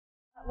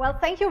Well,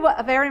 thank you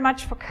very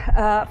much for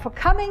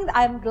coming.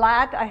 I'm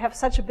glad I have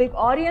such a big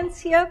audience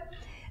here.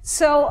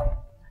 So,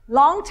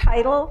 long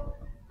title,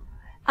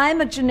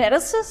 I'm a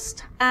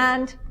geneticist,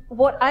 and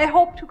what I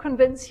hope to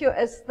convince you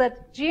is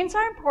that genes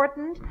are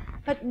important,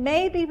 but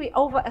maybe we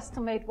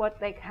overestimate what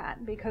they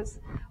can, because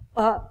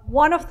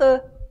one of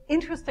the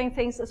interesting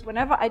things is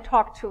whenever I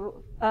talk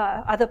to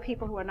other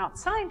people who are not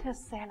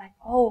scientists, they're like,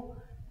 oh,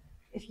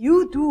 if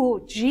you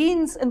do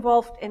genes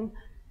involved in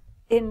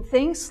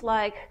things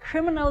like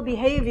criminal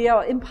behavior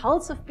or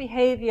impulsive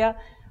behavior,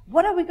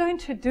 what are we going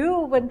to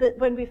do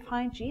when we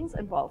find genes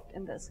involved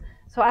in this?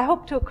 So I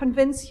hope to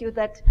convince you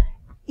that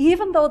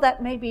even though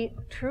that may be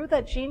true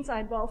that genes are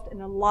involved in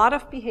a lot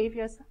of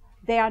behaviors,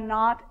 they are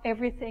not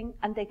everything,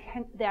 and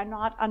they are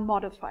not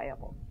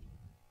unmodifiable.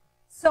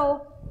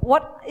 So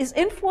what is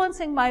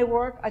influencing my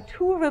work are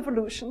two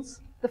revolutions.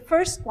 The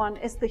first one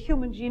is the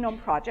Human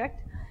Genome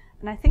Project,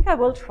 and I think I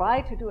will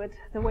try to do it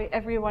the way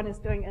everyone is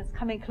doing it,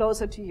 coming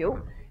closer to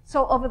you.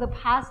 So over the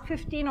past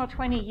 15 or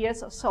 20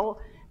 years or so,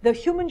 the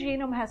human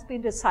genome has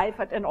been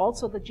deciphered, and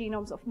also the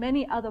genomes of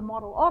many other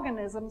model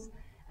organisms.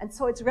 And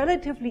so it's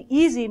relatively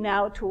easy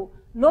now to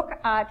look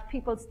at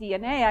people's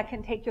DNA. I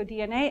can take your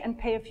DNA and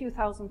pay a few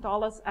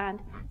 $1,000s and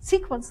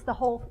sequence the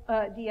whole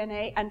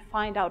DNA and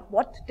find out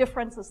what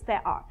differences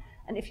there are.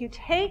 And if you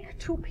take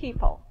two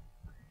people,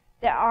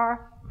 there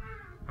are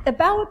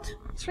about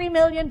 3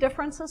 million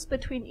differences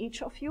between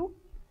each of you.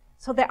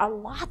 So there are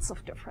lots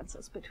of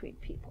differences between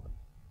people.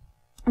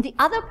 And the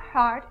other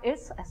part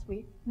is, as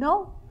we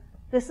know,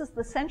 this is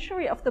the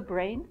century of the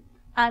brain.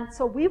 And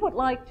so we would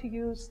like to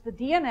use the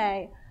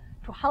DNA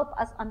to help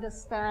us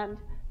understand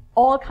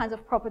all kinds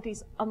of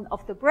properties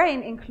of the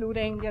brain,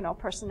 including,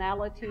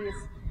 personalities,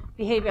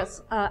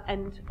 behaviors,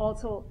 and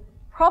also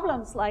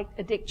problems like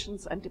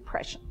addictions and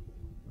depression.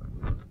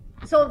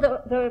 So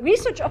the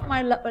research of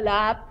my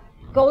lab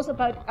goes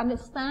about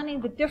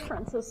understanding the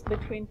differences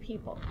between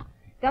people.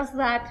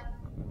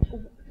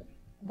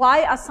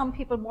 Why are some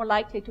people more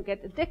likely to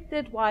get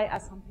addicted? Why are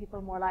some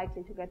people more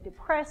likely to get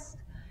depressed?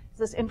 Is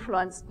this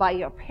influenced by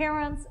your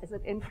parents? Is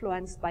it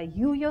influenced by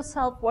you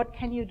yourself? What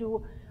can you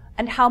do?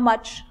 And how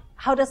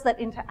does that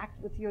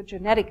interact with your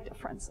genetic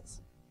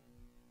differences?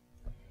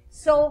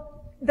 So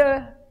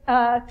the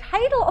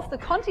title of the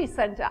Conte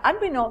Center,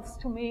 unbeknownst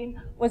to me,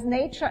 was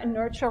Nature and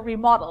Nurture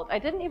Remodeled. I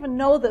didn't even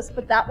know this,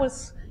 but that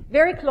was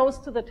very close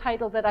to the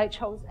title that I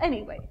chose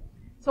anyway.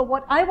 So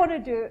what I want to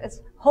do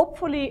is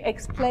hopefully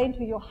explain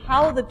to you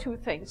how the two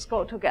things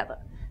go together.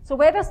 So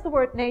where does the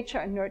word nature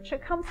and nurture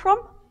come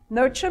from?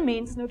 Nurture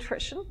means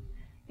nutrition.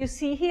 You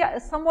see here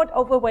a somewhat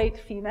overweight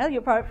female.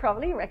 You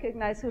probably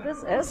recognize who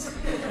this is.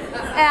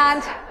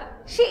 And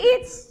she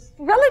eats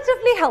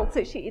relatively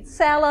healthy. She eats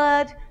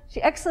salad.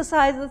 She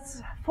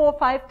exercises 4 or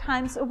 5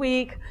 times a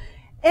week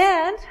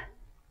and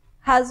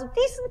has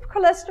decent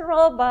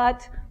cholesterol,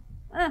 but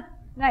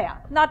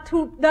not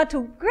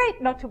too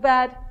great, not too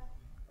bad.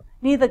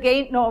 Neither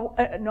gained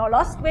nor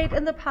lost weight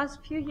in the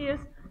past few years.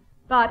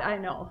 But I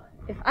know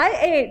if I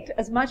ate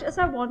as much as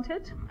I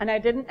wanted and I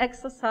didn't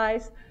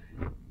exercise,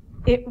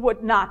 it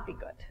would not be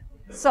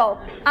good. So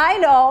I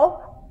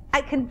know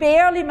I can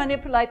barely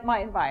manipulate my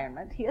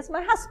environment. He is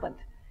my husband.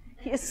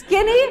 He is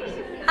skinny,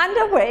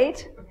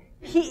 underweight.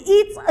 He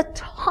eats a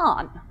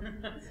ton.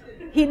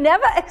 He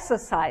never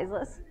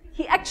exercises.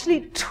 He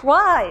actually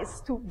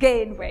tries to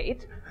gain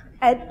weight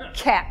and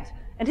can't.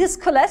 And his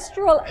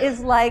cholesterol is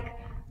like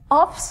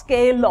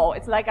off-scale low.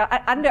 It's like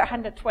under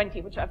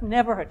 120, which I've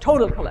never heard.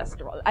 Total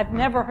cholesterol. I've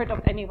never heard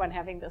of anyone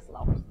having this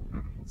low.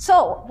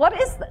 So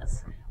what is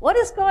this? What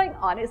is going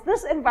on? Is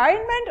this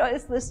environment, or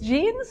is this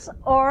genes,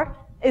 or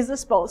is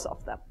this both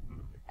of them?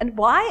 And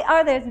why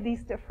are there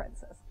these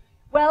differences?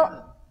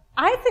 Well,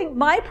 I think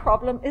my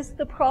problem is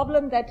the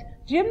problem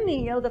that Jim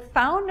Neal, the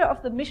founder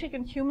of the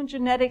Michigan Human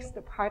Genetics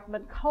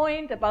Department,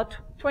 coined about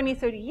 20,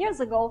 30 years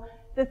ago,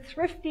 the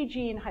thrifty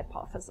gene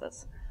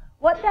hypothesis.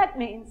 What that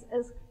means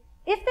is,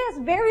 if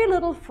there's very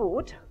little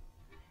food,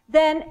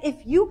 then if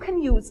you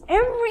can use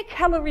every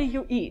calorie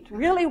you eat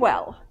really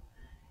well,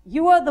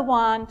 you are the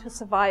one to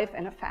survive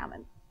in a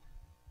famine.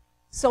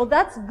 So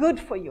that's good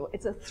for you.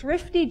 It's a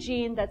thrifty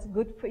gene that's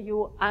good for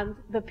you, and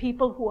the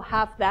people who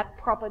have that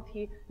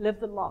property live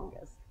the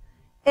longest.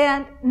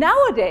 And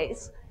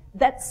nowadays,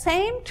 that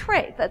same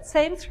trait, that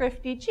same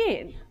thrifty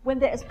gene, when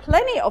there is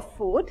plenty of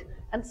food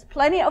and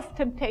plenty of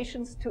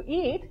temptations to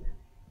eat,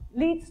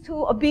 leads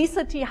to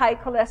obesity, high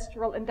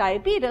cholesterol, and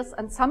diabetes.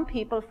 And some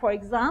people, for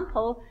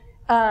example,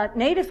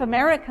 Native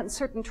Americans,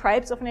 certain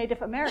tribes of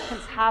Native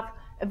Americans have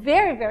a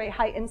very, very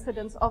high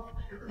incidence of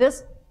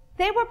this.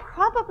 They were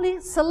probably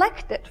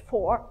selected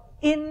for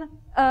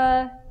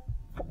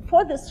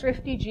this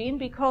thrifty gene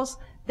because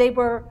they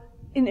were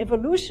in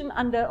evolution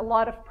under a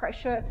lot of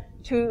pressure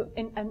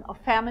of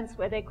famines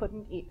where they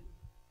couldn't eat.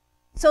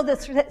 So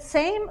the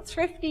same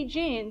thrifty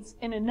genes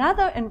in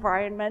another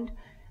environment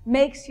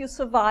makes you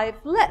survive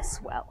less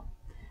well.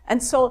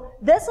 And so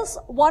this is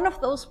one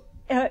of those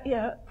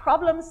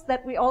problems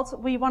that we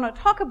want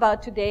to talk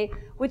about today,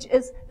 which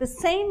is the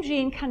same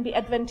gene can be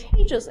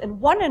advantageous in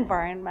one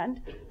environment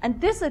and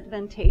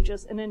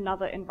disadvantageous in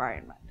another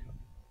environment.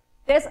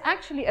 There's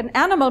actually an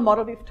animal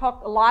model. We've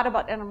talked a lot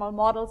about animal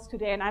models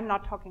today, and I'm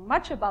not talking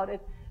much about it,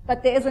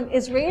 but there is an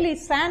Israeli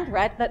sand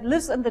rat that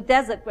lives in the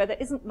desert where there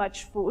isn't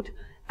much food,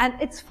 and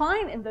it's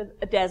fine in the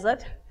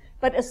desert,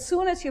 but as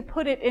soon as you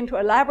put it into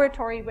a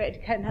laboratory where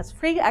it has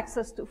free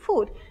access to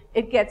food,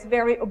 it gets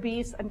very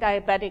obese and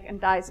diabetic and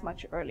dies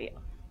much earlier.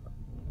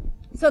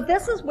 So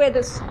this is where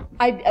this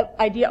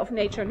idea of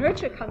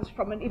nature-nurture comes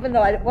from, and even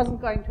though I wasn't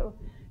going to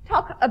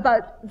talk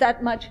about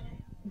that much,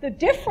 the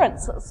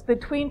differences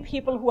between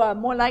people who are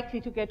more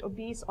likely to get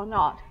obese or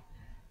not,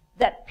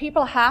 that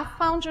people have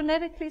found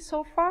genetically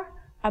so far,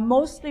 are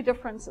mostly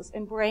differences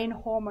in brain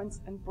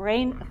hormones and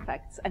brain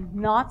effects, and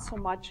not so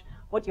much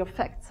what your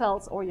fat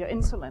cells or your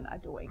insulin are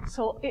doing.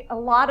 So a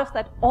lot of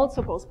that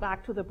also goes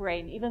back to the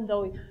brain, even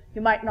though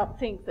you might not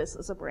think this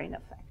is a brain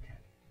effect.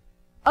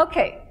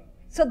 Okay,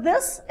 so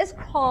this is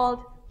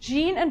called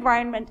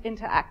gene-environment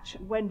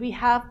interaction, when we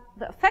have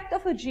the effect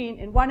of a gene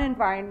in one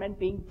environment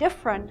being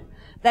different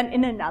than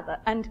in another.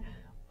 And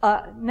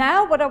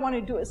now what I want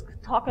to do is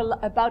talk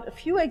about a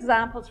few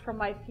examples from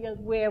my field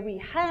where we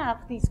have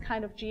these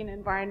kind of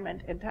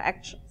gene-environment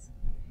interactions.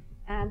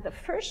 And the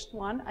first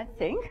one, I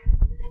think,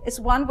 is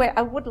one where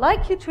I would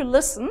like you to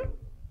listen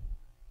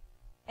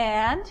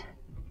and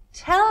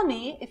tell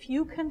me if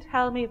you can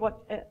tell me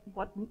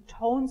what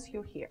tones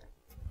you hear.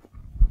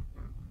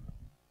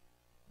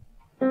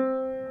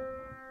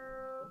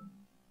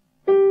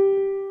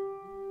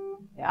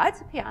 Yeah,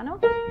 it's a piano.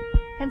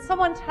 Can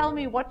someone tell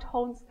me what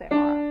tones there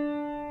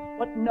are?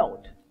 What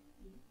note?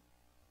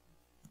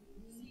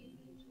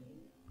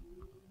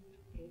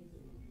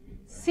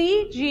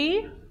 C,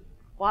 G.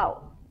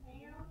 Wow.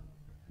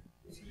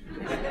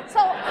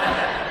 So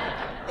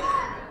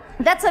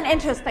that's an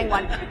interesting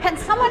one. Can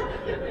someone?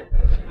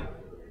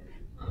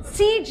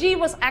 C, G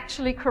was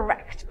actually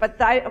correct, but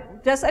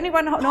does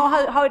anyone know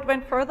how it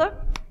went further?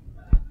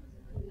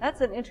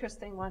 That's an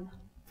interesting one.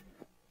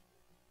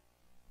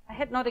 I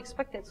had not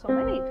expected so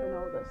many to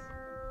know this.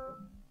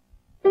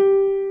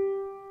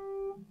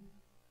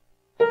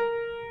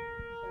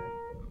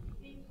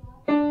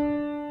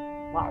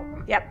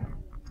 Wow. Yep.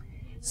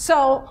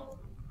 So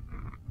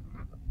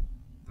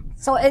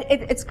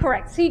it's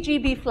correct. C, G,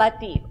 B, flat,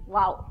 D.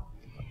 Wow.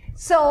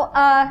 So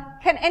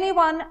can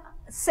anyone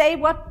say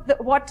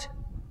what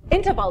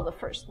interval the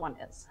first one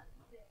is?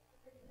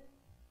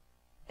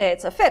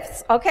 It's a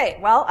fifth. Okay.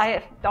 Well,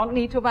 I don't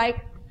need to make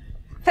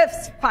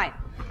fifths. Fine.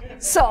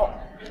 So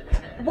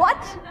what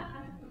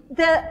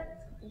the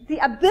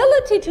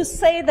ability to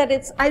say that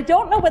it's, I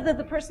don't know whether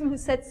the person who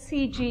said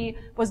CG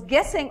was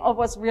guessing or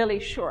was really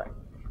sure.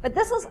 But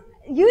this is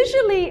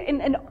usually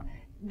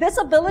this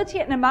ability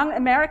among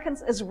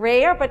Americans is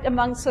rare, but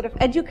among sort of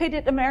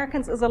educated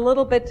Americans is a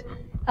little bit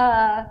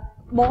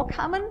more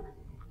common.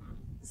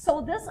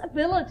 So this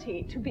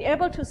ability to be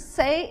able to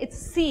say it's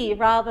C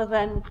rather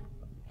than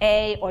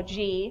A or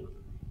G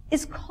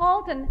is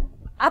called an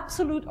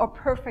absolute or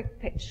perfect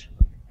pitch.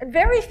 And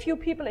very few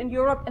people in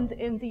Europe and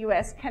in the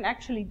US can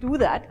actually do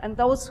that, and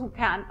those who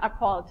can are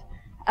called,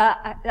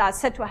 are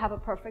said to have a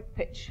perfect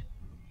pitch.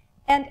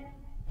 And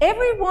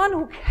everyone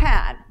who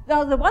can,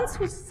 now the ones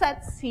who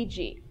said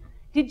CG,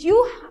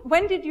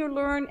 when did you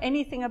learn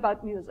anything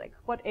about music?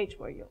 What age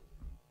were you?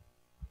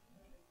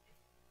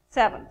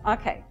 7,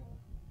 okay.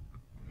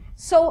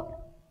 So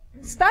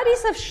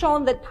studies have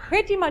shown that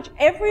pretty much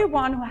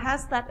everyone who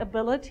has that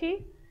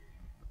ability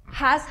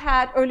has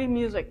had early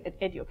music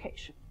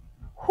education.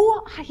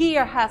 Who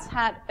here has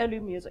had early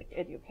music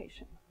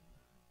education?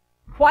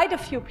 Quite a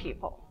few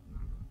people.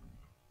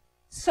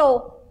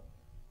 So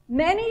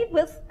many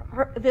with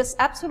this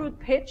absolute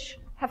pitch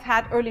have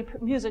had early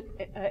music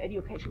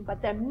education,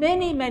 but there are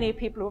many, many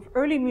people who have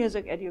early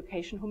music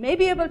education who may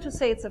be able to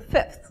say it's a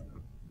fifth,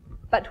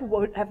 but who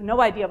would have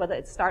no idea whether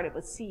it started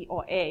with C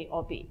or A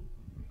or B.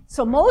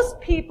 So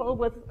most people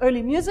with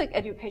early music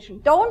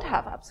education don't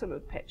have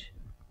absolute pitch.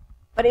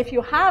 But if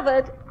you have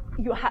it,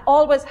 you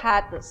always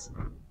had this.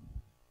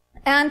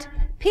 And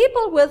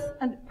people with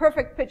a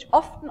perfect pitch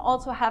often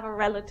also have a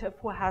relative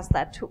who has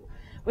that too,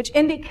 which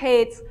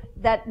indicates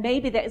that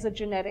maybe there is a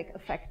genetic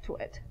effect to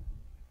it.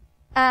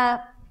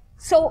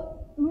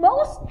 So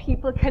most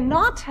people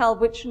cannot tell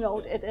which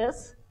note it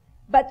is,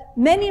 but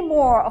many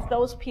more of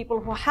those people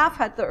who have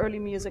had the early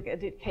music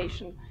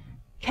education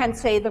can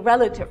say the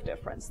relative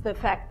difference, the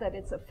fact that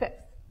it's a fifth.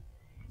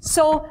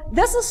 So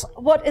this is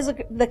what is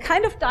the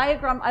kind of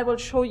diagram I will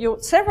show you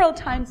several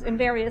times in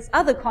various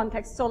other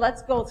contexts. So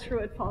let's go through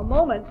it for a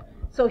moment.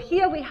 So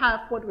here we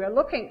have what we're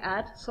looking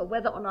at. So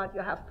whether or not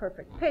you have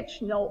perfect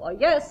pitch, no or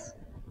yes.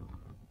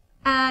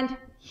 And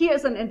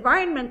here's an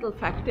environmental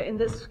factor. In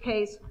this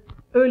case,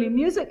 early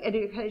music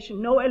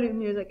education, no early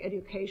music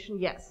education,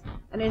 yes.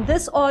 And in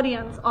this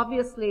audience,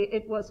 obviously,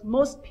 it was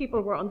most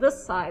people were on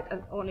this side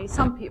and only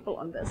some people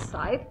on this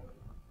side.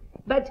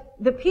 But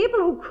the people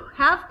who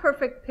have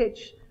perfect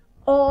pitch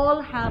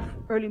all have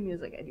early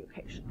music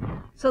education.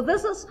 So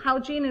this is how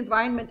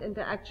gene-environment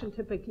interaction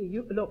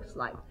typically looks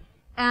like.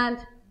 And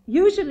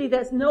usually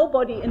there's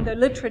nobody in the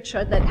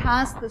literature that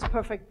has this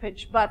perfect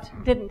pitch but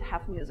didn't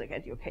have music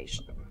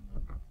education.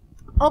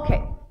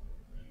 Okay,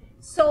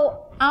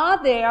 so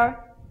are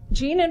there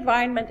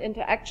gene-environment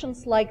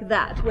interactions like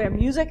that, where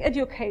music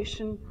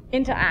education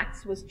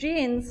interacts with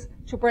genes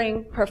to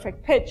bring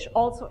perfect pitch,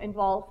 also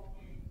involved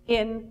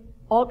in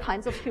all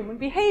kinds of human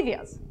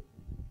behaviors?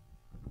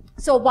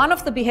 So one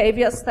of the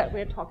behaviors that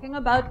we're talking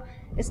about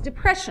is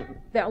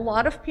depression. There are a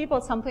lot of people,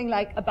 something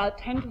like about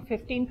 10 to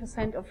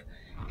 15% of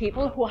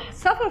people who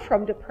suffer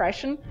from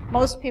depression.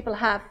 Most people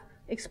have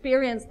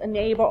experienced a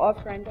neighbor or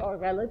friend or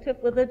relative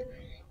with it,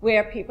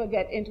 where people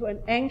get into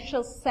an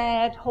anxious,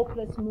 sad,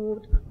 hopeless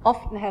mood,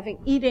 often having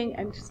eating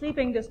and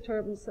sleeping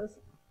disturbances.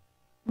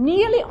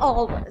 Nearly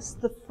always,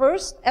 the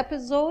first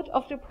episode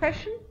of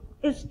depression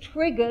is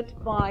triggered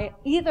by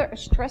either a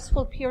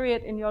stressful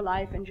period in your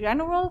life in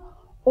general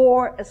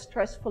or a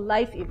stressful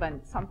life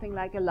event, something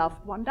like a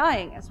loved one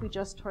dying, as we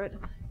just heard,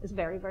 is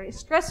very, very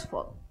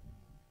stressful.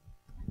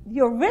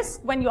 Your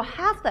risk when you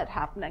have that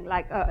happening,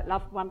 like a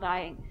loved one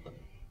dying,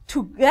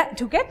 to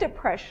get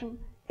depression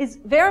is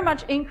very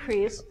much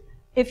increased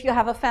if you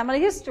have a family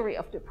history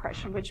of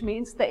depression, which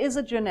means there is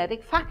a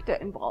genetic factor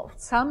involved.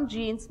 Some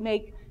genes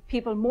make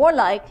people more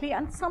likely,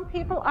 and some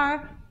people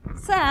are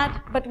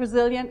sad but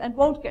resilient and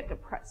won't get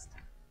depressed.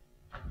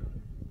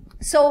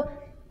 So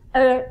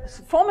a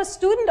former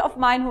student of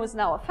mine who is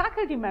now a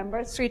faculty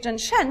member, Srijan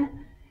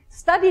Shen,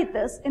 studied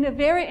this in a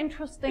very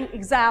interesting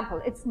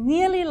example. It's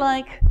nearly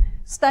like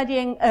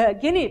studying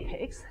guinea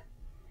pigs.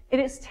 It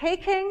is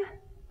taking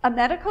a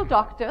medical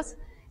doctors.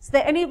 Is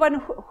there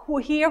anyone who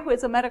here who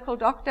is a medical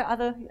doctor?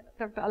 Other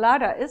Dr.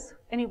 Alada is?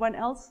 Anyone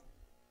else?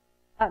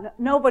 No,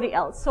 nobody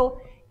else.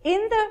 So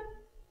in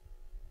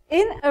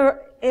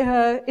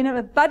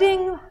a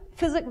budding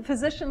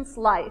physician's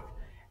life,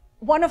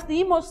 one of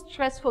the most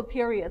stressful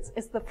periods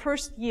is the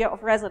first year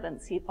of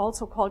residency,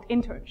 also called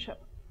internship.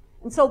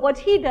 And so what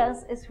he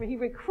does is he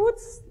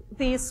recruits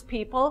these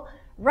people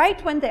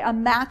right when they are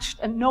matched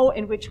and know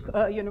in which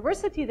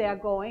university they are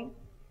going.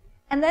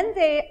 And then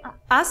they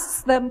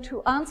ask them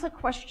to answer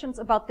questions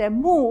about their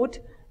mood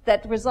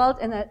that result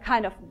in a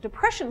kind of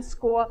depression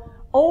score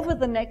over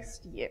the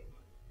next year.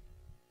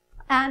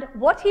 And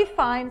what he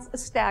finds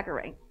is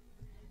staggering.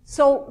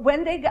 So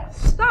when they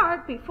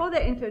start, before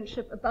their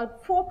internship,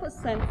 about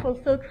 4%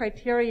 fulfill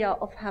criteria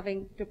of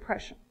having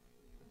depression.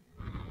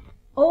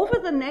 Over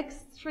the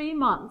next 3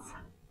 months,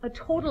 a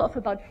total of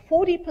about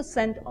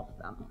 40% of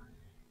them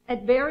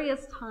at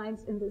various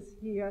times in this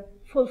year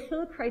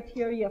fulfill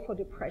criteria for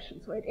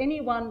depression. So at any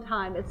one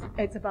time,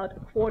 it's about a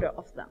quarter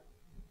of them.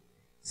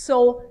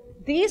 So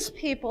these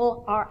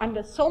people are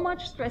under so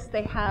much stress.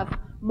 They have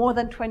more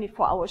than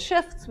 24-hour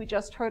shifts. We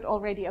just heard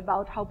already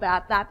about how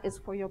bad that is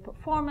for your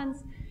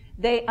performance.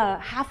 They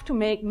have to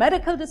make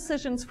medical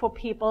decisions for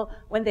people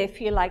when they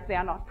feel like they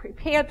are not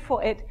prepared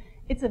for it.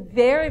 It's a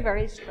very,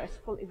 very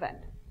stressful event.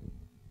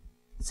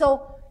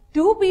 So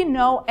do we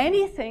know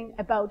anything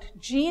about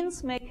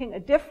genes making a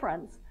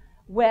difference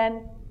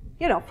when,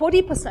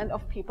 40%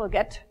 of people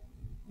get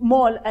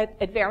more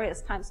at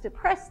various times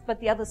depressed, but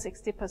the other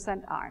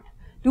 60% aren't?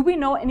 Do we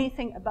know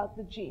anything about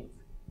the genes?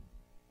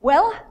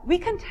 Well, we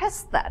can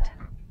test that.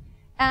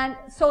 And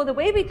so the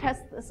way we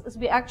test this is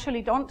we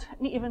actually don't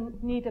even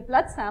need a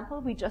blood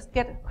sample. We just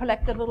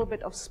collect a little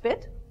bit of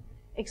spit,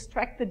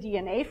 extract the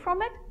DNA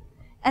from it,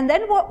 and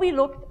then what we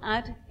looked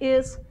at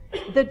is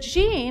the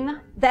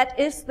gene that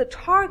is the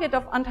target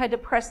of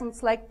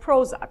antidepressants like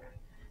Prozac.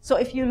 So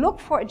if you look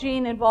for a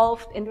gene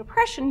involved in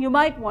depression, you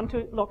might want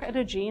to look at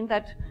a gene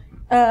that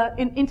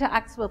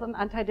interacts with an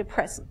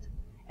antidepressant.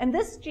 And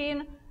this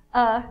gene,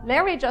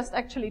 Larry just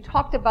actually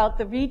talked about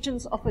the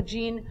regions of a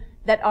gene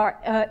that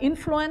are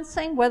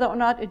influencing whether or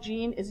not a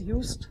gene is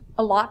used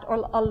a lot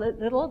or a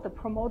little, the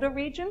promoter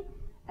region.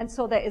 And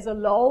so there is a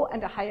low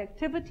and a high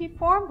activity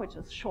form, which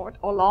is short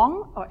or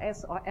long, or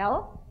S or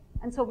L.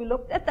 And so we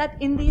looked at that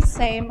in these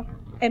same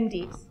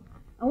MDs.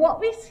 And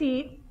what we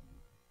see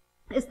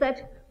is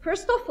that,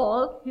 first of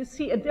all, you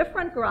see a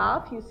different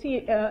graph. You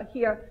see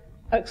here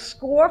a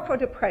score for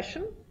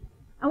depression.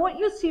 And what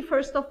you see,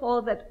 first of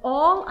all, that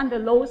all under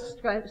low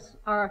stress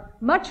are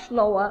much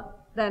lower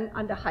than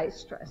under high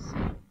stress,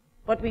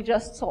 what we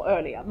just saw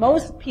earlier.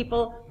 Most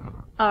people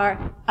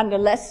are under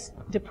less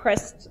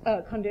depressed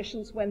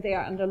conditions when they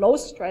are under low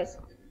stress.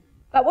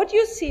 But what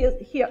you see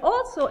here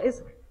also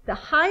is the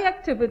high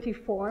activity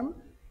form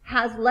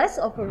has less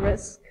of a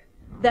risk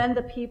than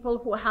the people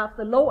who have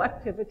the low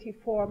activity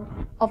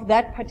form of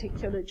that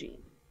particular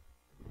gene.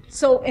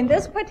 So in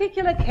this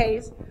particular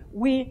case,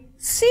 we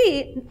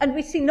see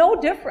no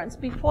difference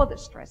before the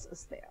stress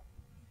is there.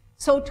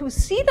 So to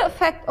see the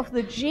effect of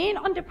the gene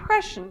on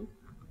depression,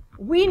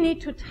 we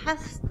need to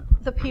test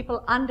the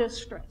people under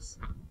stress.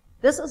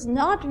 This is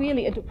not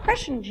really a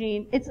depression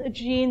gene. It's a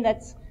gene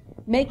that's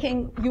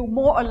making you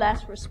more or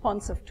less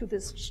responsive to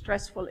this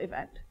stressful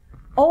event.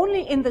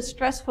 Only in the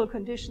stressful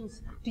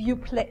conditions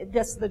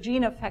does the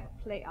gene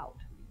effect play out.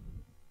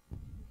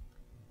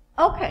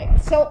 Okay,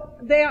 so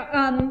there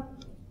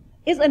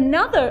is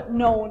another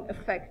known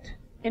effect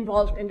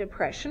involved in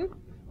depression,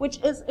 which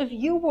is if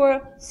you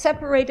were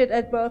separated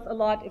at birth a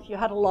lot, if you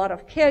had a lot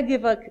of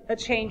caregiver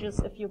changes,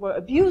 if you were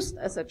abused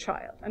as a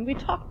child. And we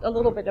talked a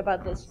little bit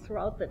about this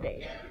throughout the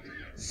day.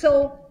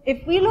 So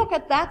if we look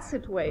at that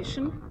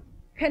situation,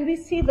 can we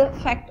see the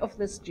effect of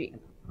this gene?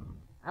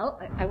 Well,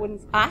 I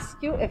wouldn't ask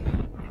you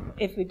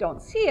if we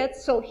don't see it.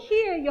 So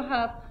here you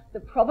have the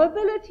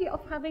probability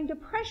of having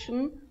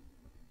depression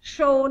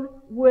shown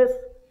with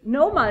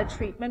no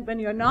maltreatment when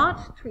you're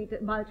not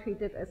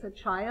maltreated as a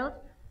child.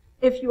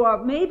 If you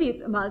are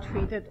maybe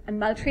maltreated, and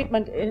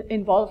maltreatment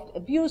involved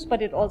abuse,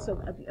 but it also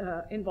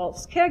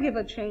involves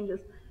caregiver changes,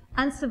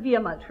 and severe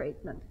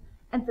maltreatment.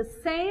 And the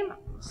same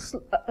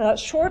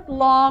short,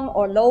 long,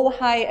 or low,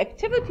 high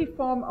activity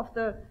form of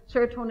the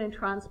serotonin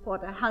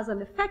transporter has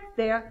an effect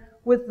there,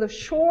 with the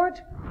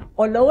short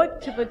or low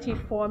activity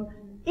form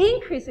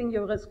increasing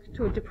your risk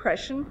to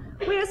depression,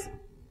 whereas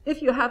if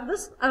you have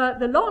this,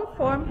 the long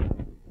form,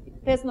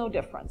 there's no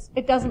difference.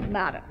 It doesn't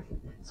matter.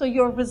 So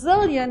you're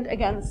resilient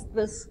against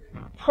this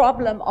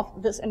problem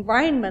of this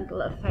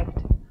environmental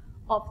effect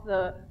of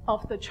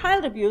the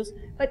child abuse,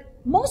 but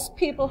most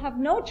people have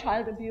no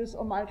child abuse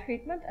or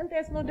maltreatment, and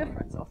there's no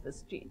difference of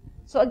this gene.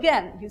 So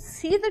again, you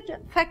see the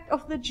effect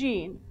of the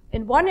gene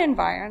in one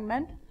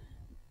environment,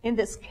 in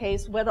this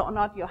case, whether or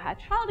not you had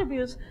child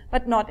abuse,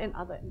 but not in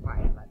other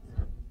environments.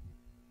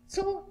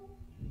 So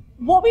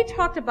what we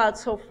talked about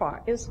so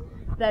far is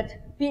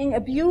that being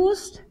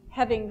abused,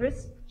 having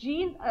risk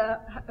genes,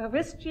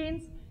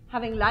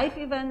 having life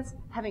events,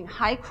 having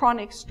high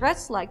chronic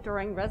stress like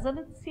during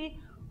residency,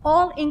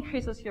 all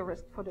increases your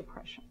risk for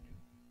depression.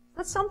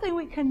 That's something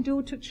we can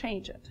do to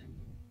change it.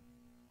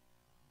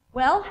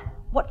 Well,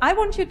 what I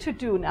want you to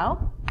do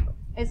now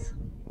is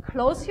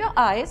close your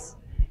eyes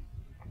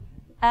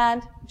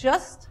and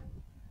just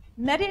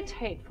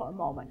meditate for a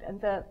moment. And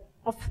the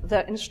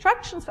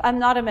instructions, I'm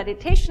not a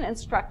meditation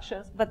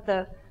instructor, but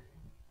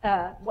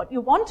what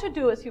you want to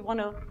do is you want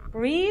to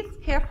breathe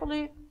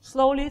carefully,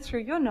 slowly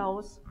through your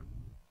nose,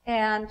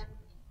 and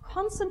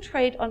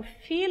concentrate on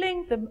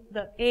feeling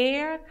the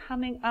air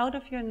coming out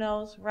of your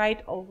nose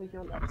right over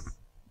your lips.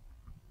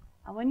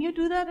 And when you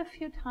do that a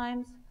few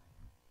times,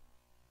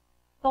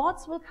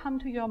 thoughts will come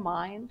to your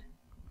mind.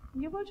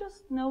 You will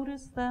just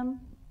notice them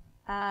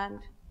and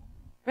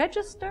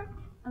register,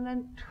 and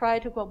then try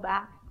to go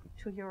back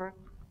to your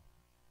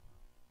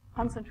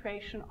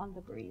concentration on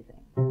the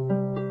breathing.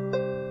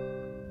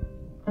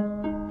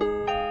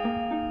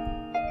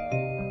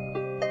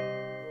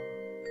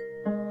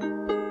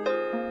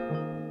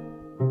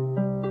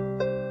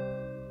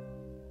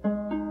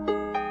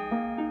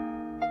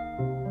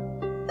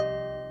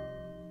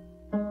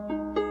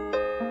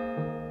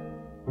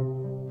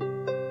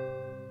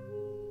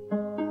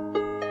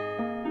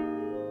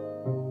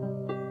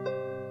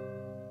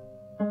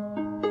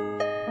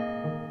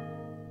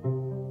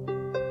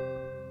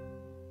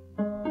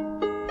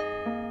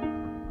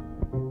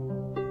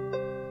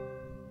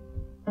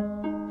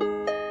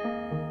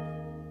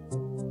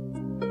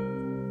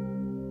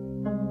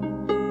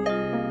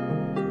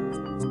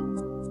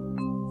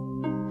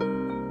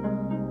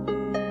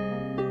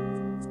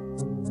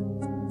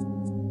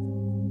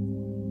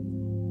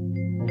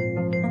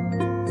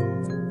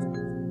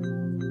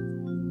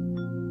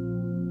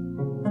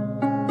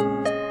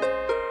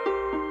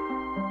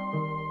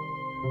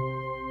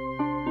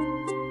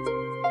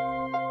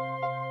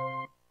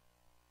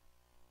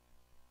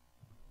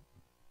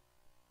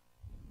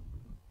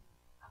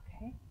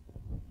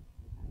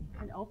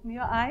 Open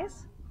your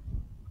eyes.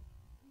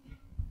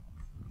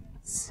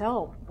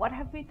 So, what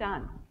have we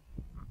done?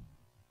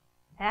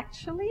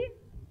 Actually,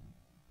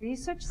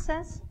 research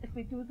says if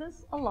we do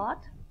this a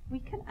lot, we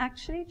can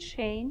actually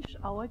change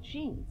our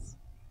genes.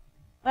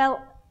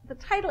 Well, the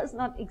title is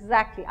not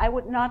exactly, I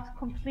would not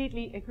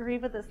completely agree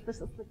with this.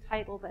 This is the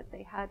title that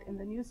they had in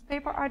the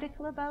newspaper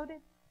article about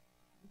it.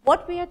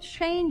 What we are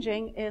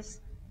changing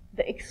is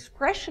the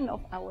expression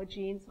of our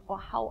genes, or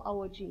how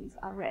our genes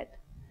are read.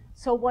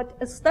 So what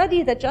a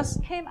study that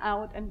just came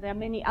out, and there are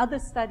many other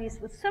studies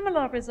with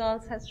similar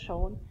results, has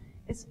shown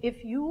is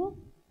if you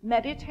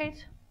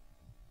meditate,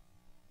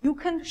 you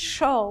can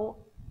show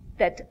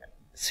that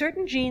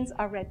certain genes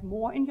are read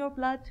more in your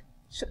blood,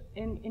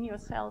 in your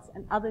cells,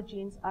 and other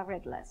genes are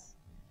read less.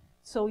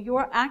 So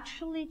you're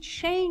actually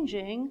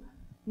changing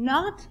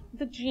not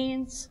the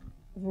gene's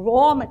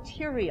raw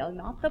material,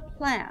 not the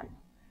plan,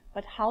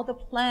 but how the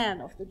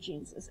plan of the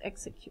genes is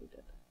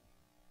executed.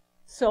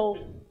 So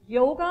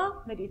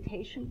yoga,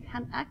 meditation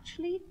can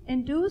actually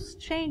induce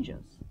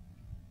changes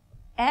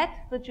at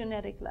the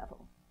genetic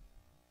level.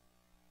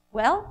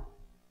 Well,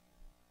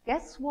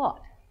 guess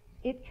what?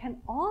 It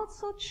can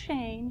also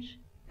change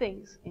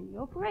things in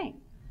your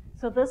brain.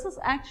 So this is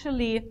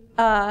actually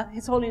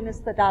His Holiness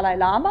the Dalai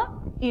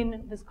Lama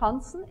in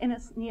Wisconsin,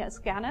 near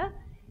Ascana.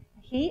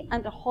 He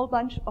and a whole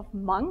bunch of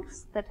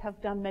monks that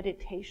have done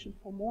meditation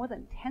for more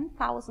than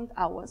 10,000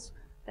 hours,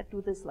 that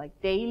do this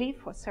like daily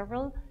for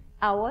several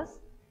hours,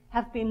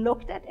 have been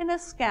looked at in a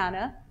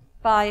scanner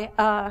by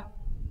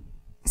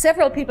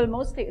several people,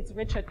 mostly it's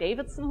Richard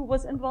Davidson who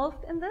was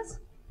involved in this.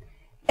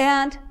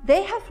 And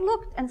they have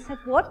looked and said,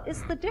 what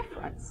is the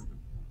difference?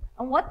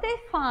 And what they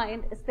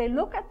find is they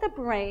look at the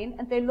brain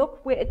and they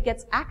look where it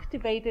gets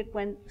activated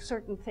when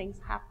certain things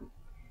happen.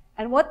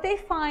 And what they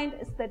find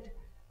is that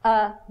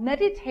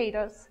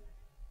meditators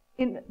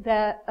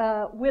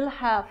will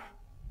have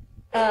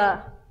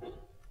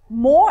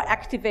more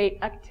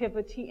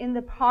activity in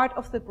the part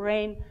of the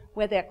brain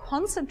where they're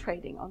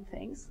concentrating on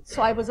things.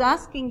 So I was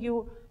asking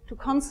you to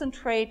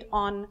concentrate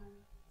on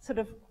sort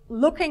of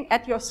looking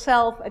at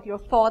yourself, at your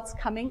thoughts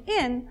coming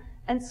in,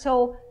 and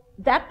so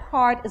that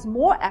part is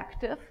more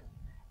active,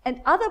 and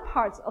other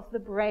parts of the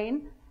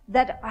brain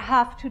that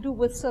have to do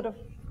with sort of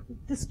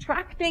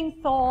distracting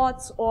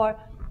thoughts or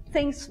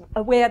things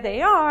where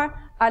they are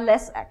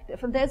less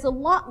active. And there's a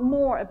lot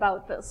more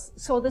about this.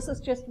 So this is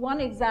just one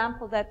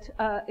example that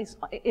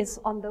is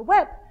on the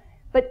web.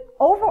 But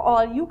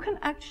overall, you can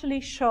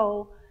actually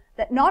show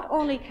that not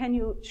only can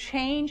you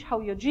change how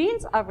your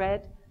genes are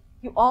read,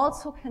 you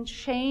also can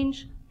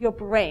change your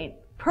brain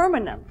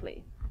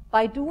permanently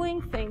by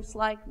doing things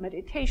like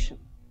meditation.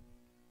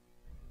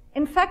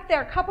 In fact, there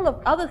are a couple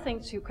of other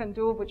things you can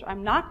do, which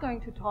I'm not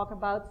going to talk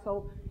about.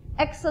 So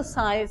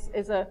exercise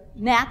is a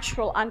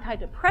natural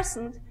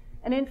antidepressant.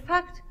 And in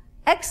fact,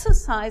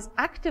 exercise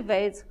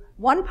activates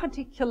one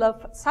particular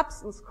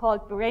substance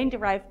called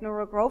brain-derived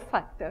neurogrowth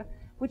factor,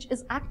 which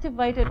is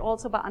activated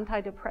also by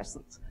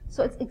antidepressants.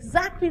 So it's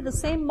exactly the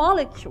same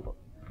molecule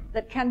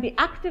that can be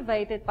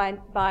activated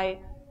by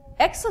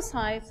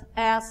exercise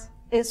as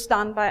is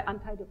done by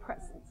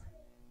antidepressants.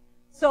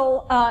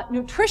 So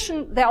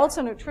nutrition, there are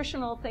also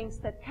nutritional things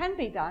that can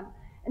be done.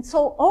 And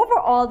so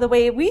overall, the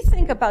way we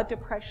think about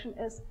depression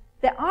is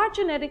there are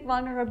genetic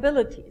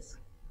vulnerabilities.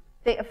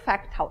 They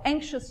affect how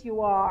anxious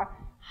you are,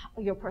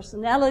 your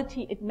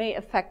personality. It may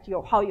affect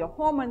how your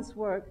hormones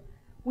work.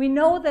 We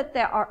know that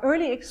there are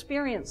early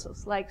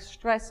experiences like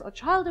stress or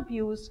child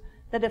abuse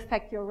that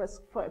affect your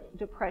risk for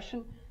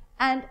depression.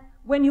 And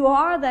when you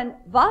are then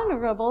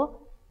vulnerable,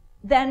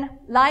 then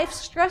life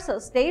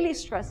stresses, daily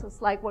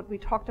stresses, like what we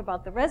talked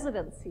about, the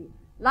residency,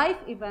 life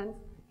events,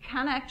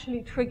 can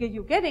actually trigger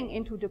you getting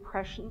into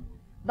depression.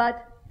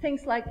 But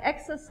things like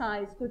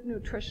exercise, good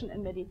nutrition,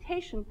 and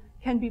meditation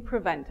can be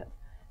prevented.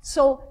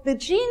 So the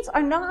genes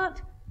are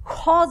not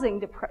causing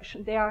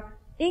depression. They are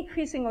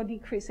increasing or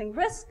decreasing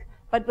risk,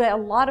 but there are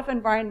a lot of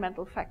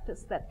environmental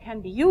factors that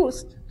can be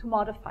used to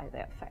modify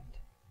their effect.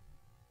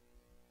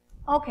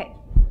 Okay,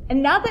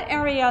 another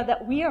area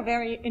that we are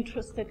very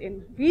interested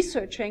in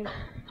researching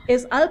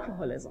is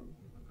alcoholism.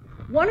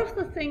 One of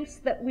the things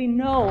that we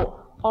know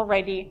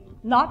already,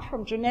 not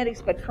from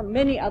genetics, but from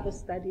many other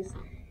studies,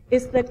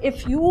 is that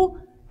if you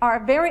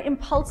are very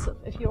impulsive,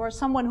 if you are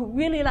someone who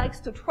really likes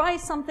to try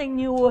something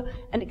new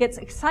and gets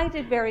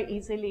excited very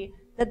easily,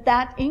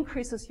 that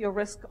increases your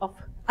risk of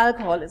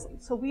alcoholism.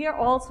 So we are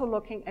also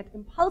looking at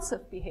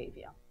impulsive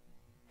behavior.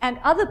 And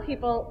other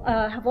people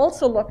have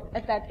also looked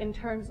at that in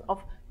terms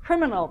of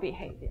criminal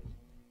behavior.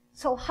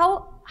 So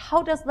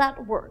how does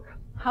that work?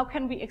 How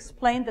can we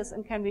explain this,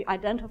 and can we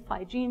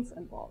identify genes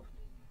involved?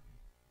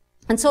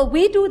 And so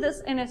we do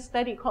this in a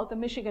study called the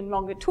Michigan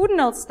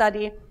Longitudinal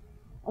Study.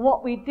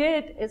 What we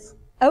did is,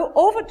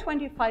 over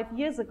 25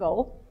 years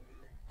ago,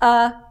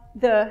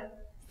 the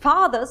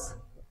fathers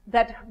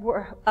that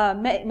were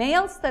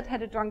males that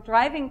had a drunk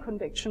driving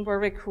conviction were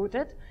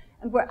recruited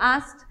and were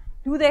asked,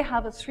 do they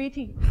have a 3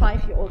 to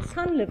 5-year-old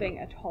son living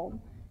at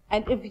home?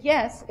 And if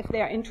yes, if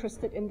they are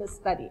interested in this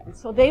study. And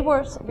so they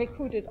were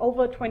recruited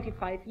over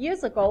 25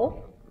 years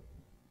ago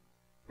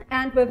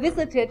and were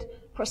visited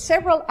for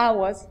several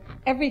hours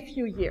every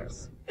few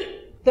years,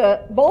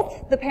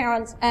 both the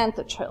parents and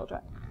the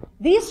children.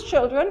 These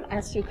children,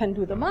 as you can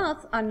do the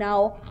math, are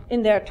now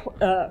in their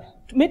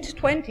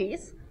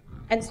mid-20s,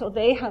 and so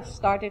they have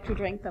started to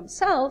drink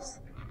themselves.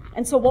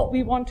 And so what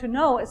we want to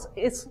know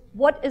is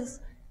what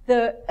is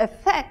the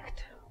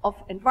effect of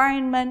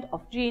environment,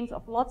 of genes,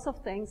 of lots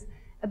of things,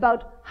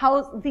 about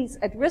how these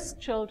at-risk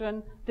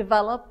children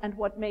develop and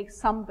what makes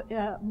some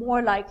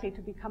more likely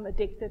to become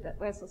addicted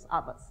versus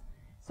others.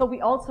 So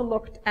we also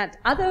looked at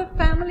other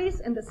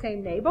families in the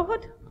same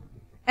neighborhood.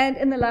 And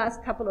in the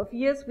last couple of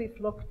years, we've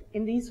looked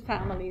in these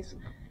families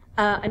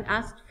and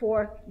asked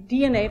for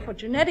DNA for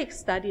genetic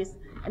studies.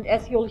 And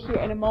as you'll hear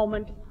in a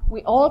moment,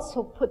 we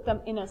also put them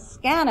in a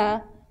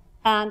scanner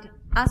and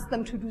asked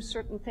them to do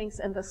certain things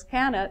in the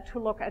scanner to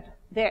look at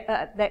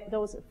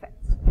those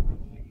effects.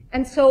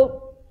 And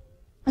so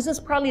this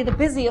is probably the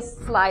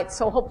busiest slide,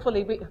 so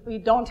hopefully we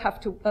don't have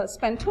to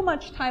spend too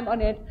much time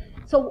on it.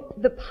 So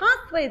the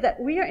pathway that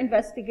we are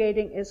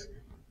investigating is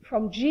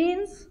from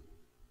genes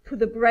to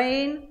the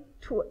brain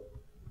to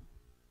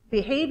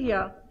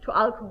behavior to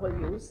alcohol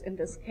use in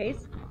this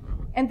case.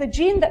 And the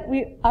gene that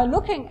we are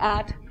looking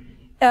at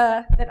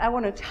that I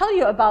want to tell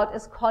you about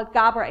is called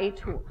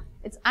GABA-A2.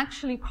 It's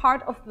actually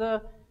part of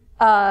the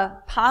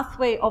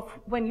pathway of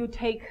when you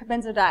take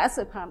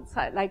benzodiazepines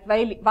like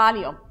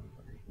Valium.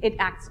 It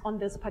acts on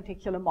this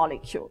particular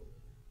molecule.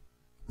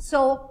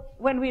 So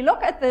when we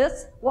look at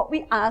this, what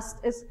we asked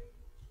is,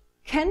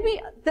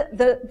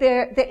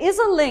 there is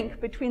a link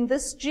between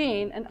this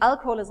gene and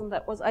alcoholism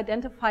that was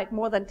identified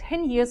more than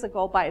 10 years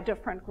ago by a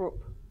different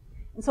group.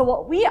 And so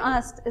what we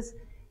asked is,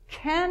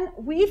 can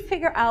we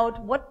figure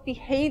out what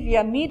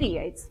behavior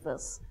mediates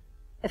this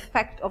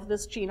effect of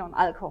this gene on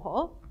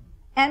alcohol?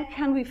 And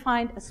can we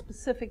find a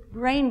specific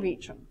brain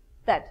region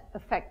that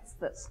affects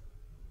this?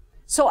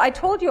 So I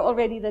told you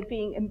already that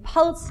being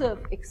impulsive,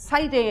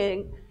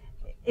 exciting,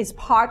 is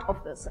part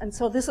of this. And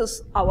so this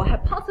is our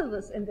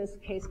hypothesis in this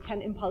case.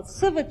 Can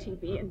impulsivity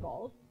be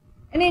involved?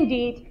 And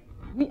indeed,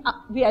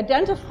 we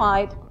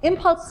identified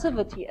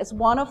impulsivity as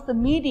one of the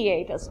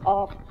mediators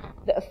of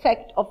the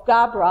effect of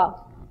GABA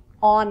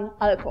on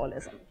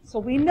alcoholism. So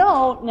we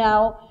know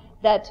now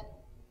that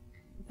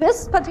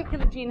this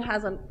particular gene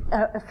has an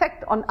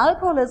effect on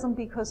alcoholism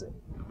because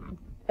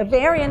a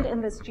variant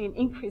in this gene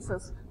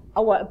increases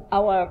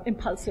our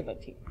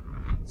impulsivity.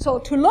 So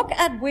to look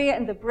at where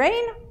in the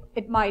brain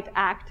it might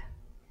act,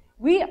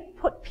 we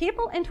put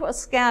people into a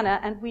scanner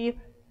and we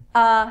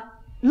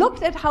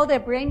looked at how their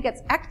brain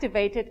gets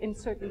activated in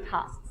certain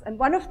tasks. And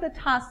one of the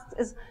tasks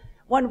is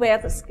one where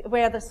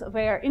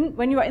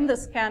when you are in the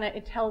scanner,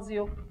 it tells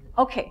you,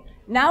 okay,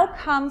 now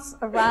comes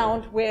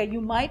around where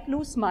you might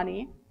lose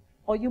money,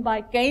 or you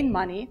might gain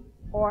money,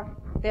 or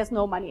there's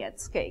no money at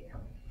stake.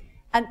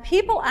 And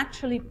people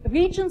actually,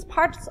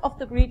 parts of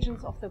the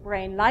regions of the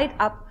brain light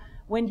up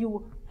when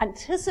you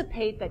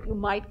anticipate that you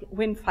might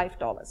win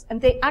 $5.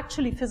 And they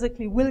actually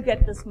physically will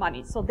get this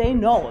money. So they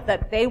know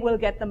that they will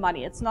get the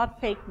money. It's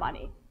not fake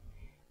money.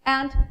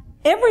 And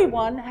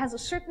everyone has a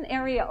certain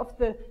area of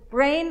the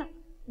brain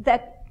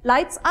that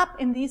lights up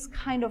in these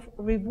kind of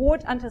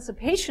reward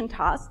anticipation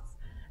tasks.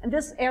 And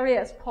this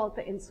area is called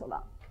the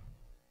insula.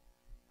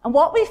 And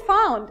what we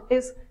found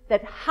is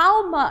that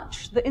how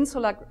much the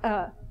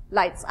insula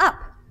lights up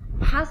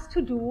has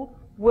to do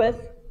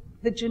with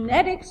the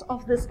genetics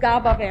of this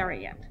GABA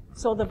variant.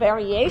 So the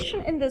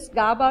variation in this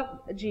GABA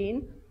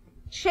gene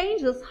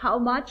changes how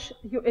much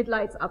it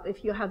lights up.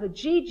 If you have a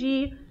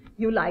GG,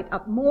 you light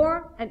up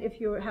more, and if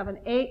you have an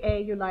AA,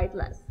 you light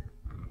less.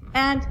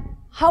 And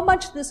how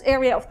much this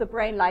area of the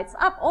brain lights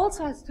up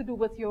also has to do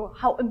with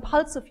how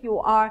impulsive you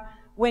are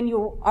when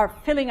you are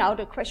filling out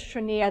a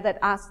questionnaire that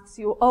asks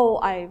you, oh,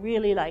 I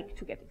really like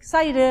to get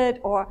excited,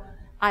 or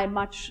I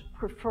much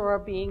prefer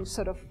being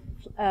sort of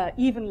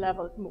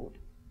even-leveled mood.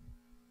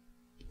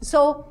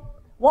 So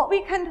what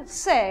we can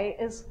say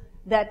is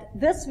that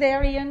this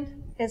variant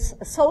is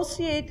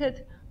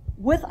associated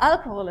with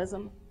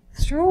alcoholism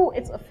through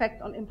its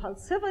effect on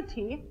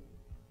impulsivity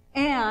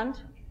and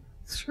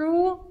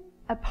through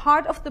a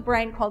part of the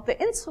brain called the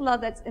insula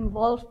that's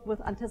involved with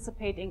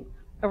anticipating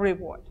a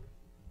reward.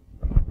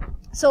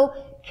 So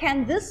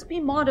can this be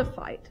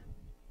modified?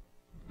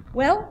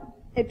 Well,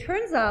 it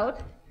turns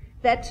out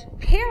that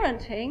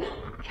parenting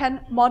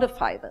can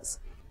modify this.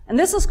 And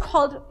this is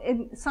called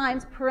in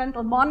science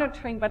parental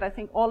monitoring, but I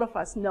think all of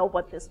us know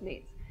what this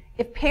means.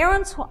 If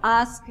parents who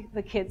ask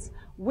the kids,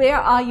 where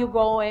are you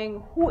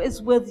going, who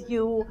is with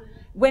you,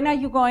 when are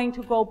you going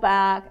to go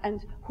back,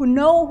 and who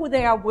know who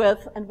they are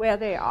with and where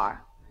they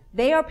are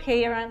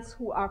parents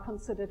who are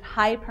considered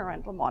high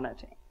parental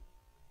monitoring.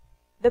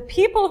 The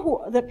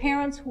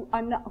parents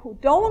who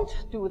don't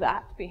do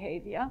that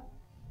behavior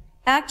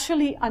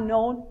actually are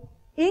known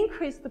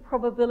increase the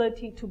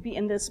probability to be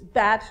in this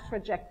bad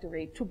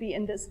trajectory, to be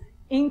in this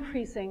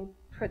increasing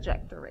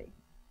trajectory.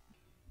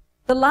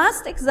 The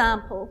last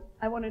example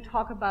I want to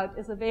talk about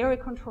is a very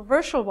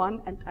controversial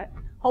one, and I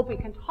hope we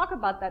can talk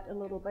about that a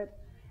little bit.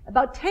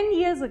 About 10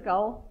 years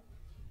ago,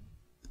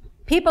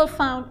 people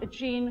found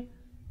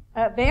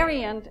a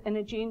variant in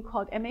a gene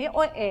called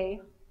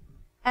MAOA,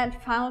 and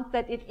found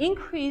that it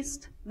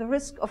increased the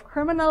risk of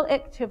criminal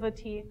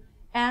activity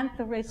and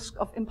the risk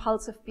of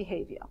impulsive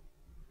behavior.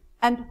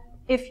 And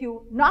if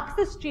you knock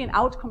this gene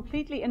out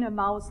completely in a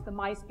mouse, the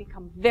mice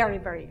become very,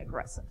 very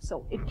aggressive.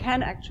 So it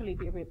can actually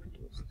be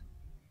reproduced.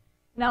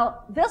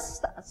 Now,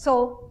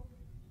 so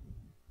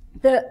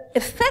the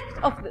effect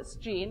of this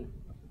gene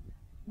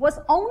was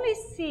only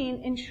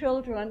seen in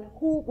children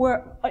who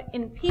were,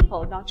 in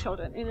people, not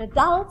children, in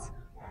adults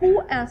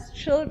who as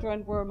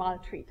children were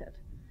maltreated.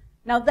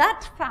 Now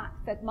that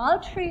fact that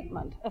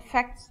maltreatment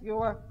affects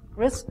your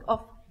risk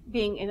of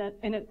being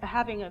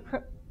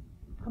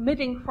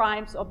committing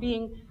crimes or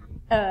being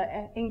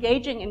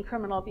engaging in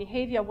criminal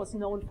behavior was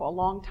known for a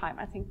long time.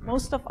 I think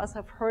most of us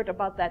have heard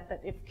about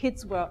that if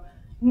kids were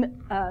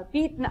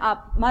beaten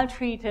up,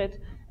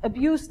 maltreated,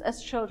 abused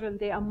as children,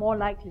 they are more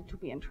likely to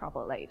be in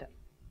trouble later.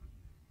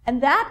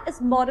 And that is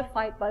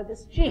modified by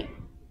this gene.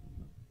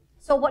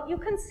 So what you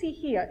can see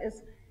here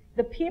is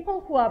the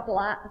people who are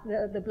black,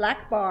 the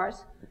black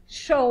bars,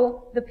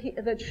 show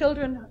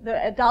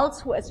the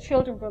adults who as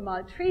children were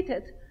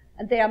maltreated,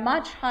 and they are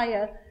much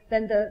higher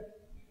than the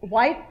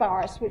white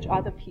bars, which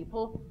are the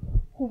people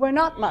who were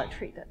not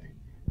maltreated.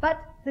 But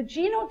the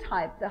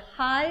genotype, the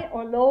high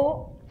or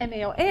low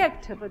MAOA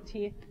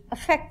activity,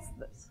 affects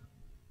this.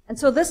 And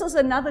so this is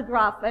another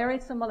graph very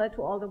similar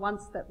to all the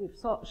ones that we've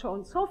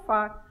shown so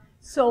far,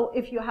 So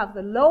if you have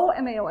the low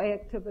MAOA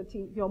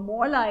activity, you're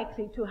more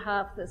likely to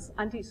have this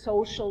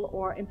antisocial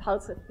or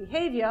impulsive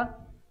behavior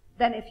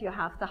than if you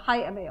have the high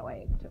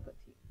MAOA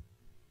activity.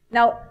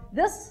 Now,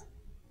 this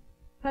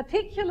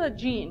particular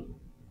gene,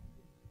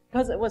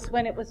 because it was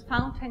when it was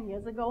found 10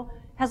 years ago,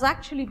 has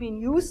actually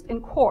been used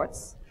in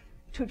courts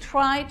to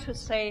try to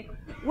say,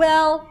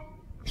 well,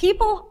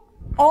 people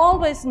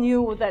always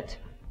knew that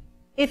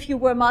if you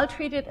were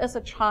maltreated as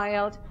a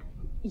child,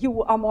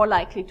 you are more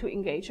likely to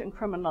engage in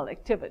criminal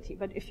activity.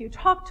 But if you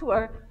talk to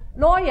a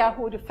lawyer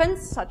who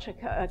defends such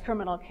a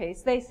criminal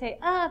case, they say,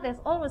 there's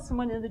always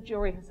someone in the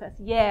jury who says,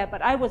 yeah,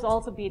 but I was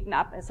also beaten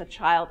up as a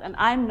child and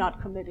I'm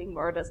not committing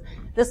murders.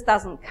 This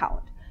doesn't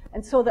count.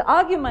 And so the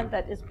argument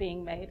that is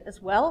being made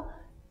is, well,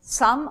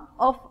 some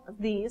of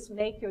these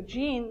make your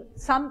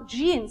some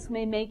genes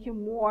may make you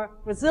more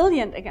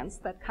resilient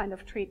against that kind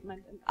of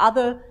treatment, and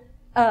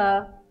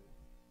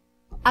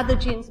other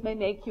genes may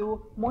make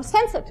you more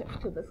sensitive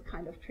to this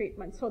kind of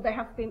treatment. So there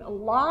have been a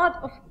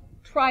lot of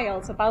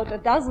trials, about a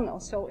dozen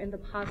or so in the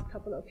past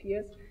couple of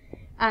years.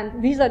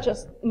 And these are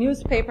just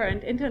newspaper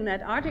and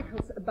internet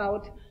articles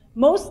about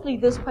mostly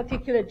this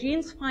particular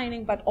genes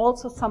finding, but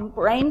also some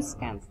brain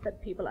scans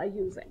that people are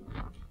using.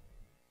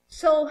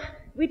 So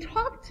we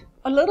talked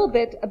a little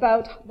bit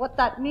about what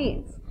that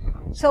means.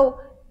 So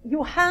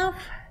you have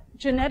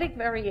genetic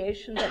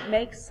variation that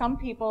makes some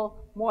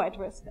people more at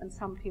risk and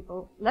some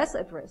people less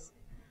at risk.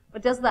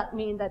 But does that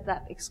mean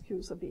that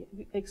excuse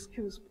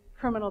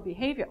criminal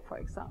behavior, for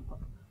example?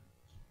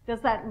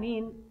 Does that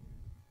mean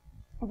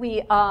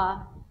we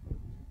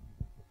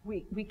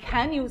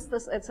can use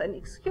this as an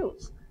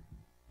excuse?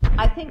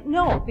 I think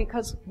no,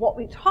 because what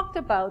we talked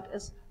about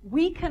is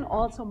we can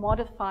also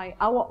modify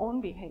our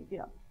own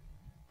behavior,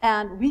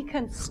 and we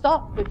can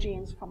stop the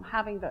genes from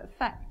having the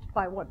effect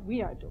by what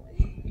we are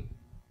doing.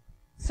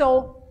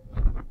 So,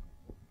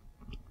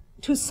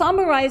 to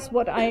summarize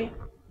what I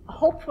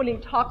hopefully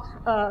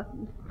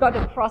got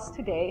across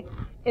today,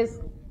 is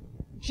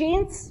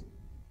genes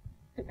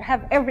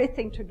have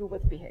everything to do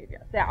with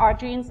behavior. There are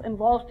genes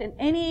involved in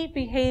any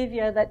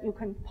behavior that you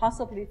can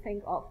possibly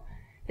think of.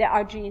 There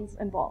are genes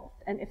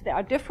involved. And if there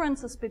are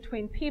differences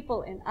between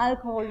people in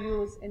alcohol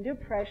use, in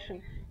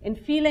depression, in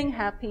feeling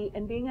happy,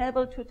 in being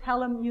able to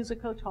tell a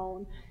musical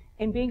tone,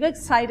 in being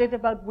excited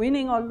about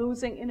winning or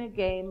losing in a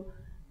game,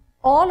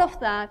 all of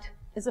that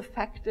is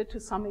affected to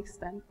some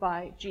extent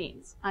by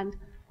genes. And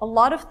a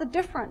lot of the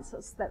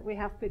differences that we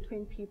have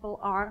between people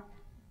are,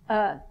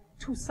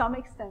 to some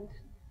extent,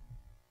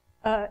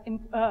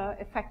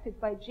 affected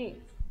by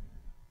genes.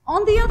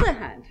 On the other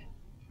hand,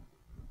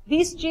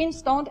 these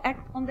genes don't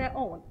act on their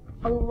own.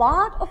 A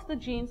lot of the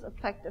genes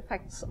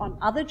effects on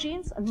other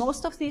genes, and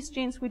most of these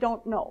genes we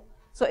don't know.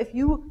 So if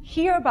you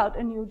hear about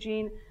a new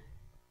gene,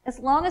 as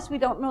long as we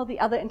don't know the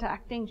other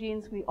interacting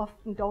genes, we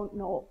often don't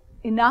know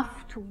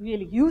enough to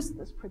really use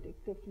this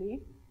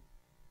predictively.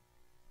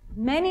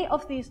 Many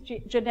of these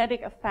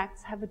genetic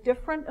effects have a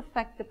different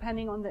effect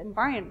depending on the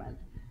environment.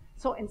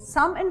 So in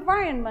some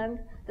environment,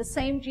 the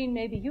same gene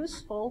may be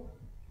useful,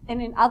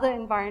 and in other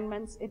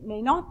environments, it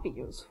may not be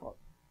useful.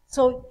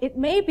 So it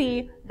may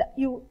be that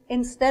you,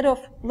 instead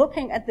of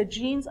looking at the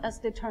genes as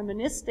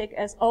deterministic,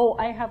 as, oh,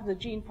 I have the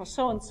gene for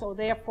so-and-so,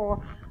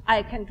 therefore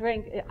I can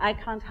drink, I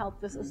can't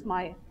help, this is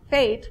my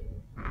fate,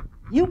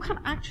 you can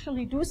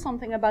actually do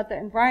something about the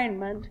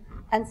environment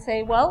and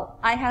say, well,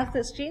 I have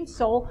this gene,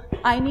 so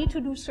I need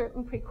to do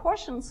certain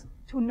precautions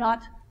to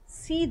not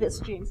see this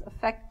gene's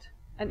effect.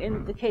 And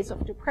in the case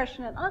of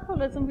depression and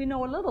alcoholism, we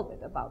know a little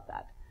bit about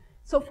that.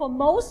 So for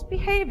most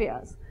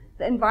behaviors,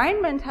 the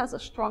environment has a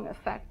strong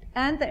effect,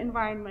 and the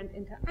environment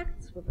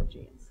interacts with the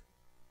genes.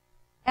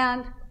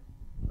 And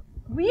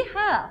we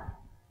have,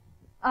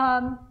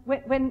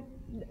 when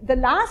the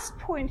last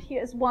point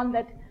here is one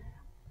that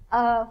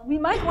we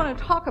might want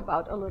to talk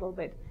about a little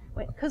bit,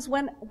 because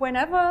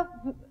whenever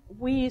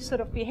we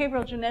sort of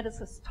behavioral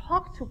geneticists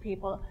talk to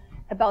people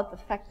about the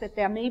fact that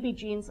there may be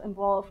genes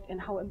involved in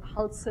how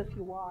impulsive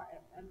you are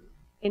and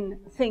in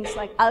things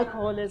like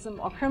alcoholism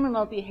or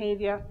criminal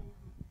behavior,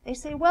 they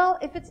say, well,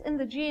 if it's in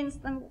the genes,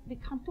 then we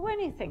can't do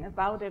anything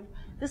about it.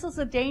 This is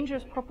a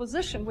dangerous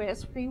proposition,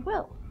 whereas free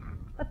will.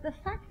 But the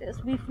fact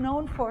is, we've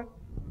known for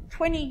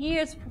 20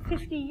 years, for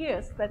 50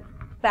 years, that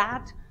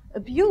bad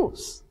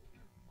abuse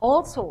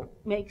also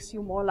makes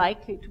you more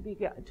likely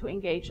to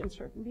engage in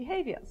certain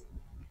behaviors.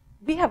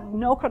 We have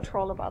no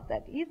control about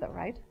that either,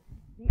 right?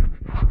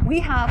 We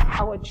have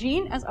our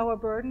gene as our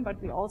burden,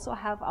 but we also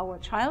have our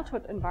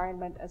childhood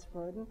environment as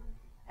burden.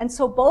 And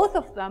so both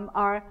of them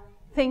are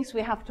things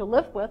we have to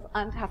live with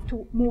and have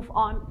to move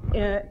on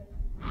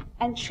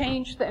and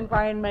change the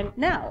environment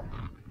now.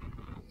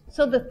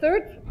 So the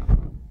third,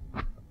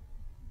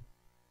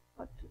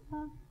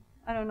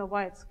 I don't know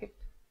why it skipped.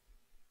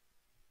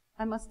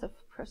 I must have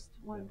pressed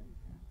one.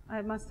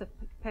 I must have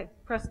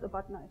pressed the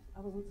button I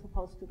wasn't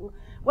supposed to do.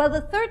 Well,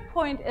 the third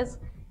point is,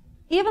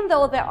 even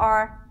though there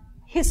are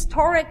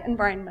historic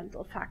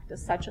environmental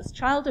factors such as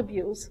child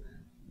abuse,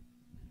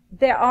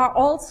 there are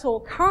also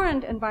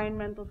current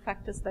environmental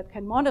factors that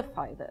can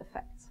modify the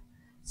effects.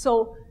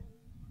 So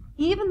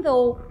even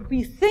though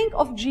we think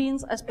of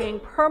genes as being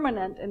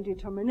permanent and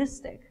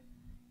deterministic,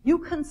 you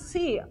can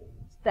see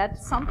that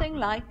something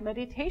like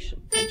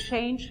meditation can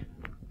change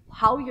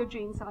how your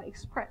genes are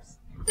expressed.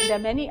 And there are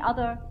many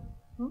other,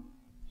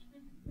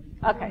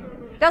 Okay,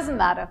 doesn't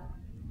matter.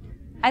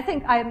 I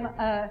think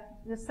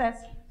this says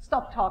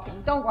stop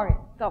talking. Don't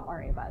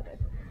worry about it.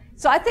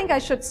 So I think I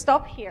should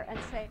stop here and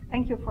say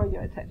thank you for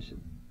your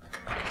attention.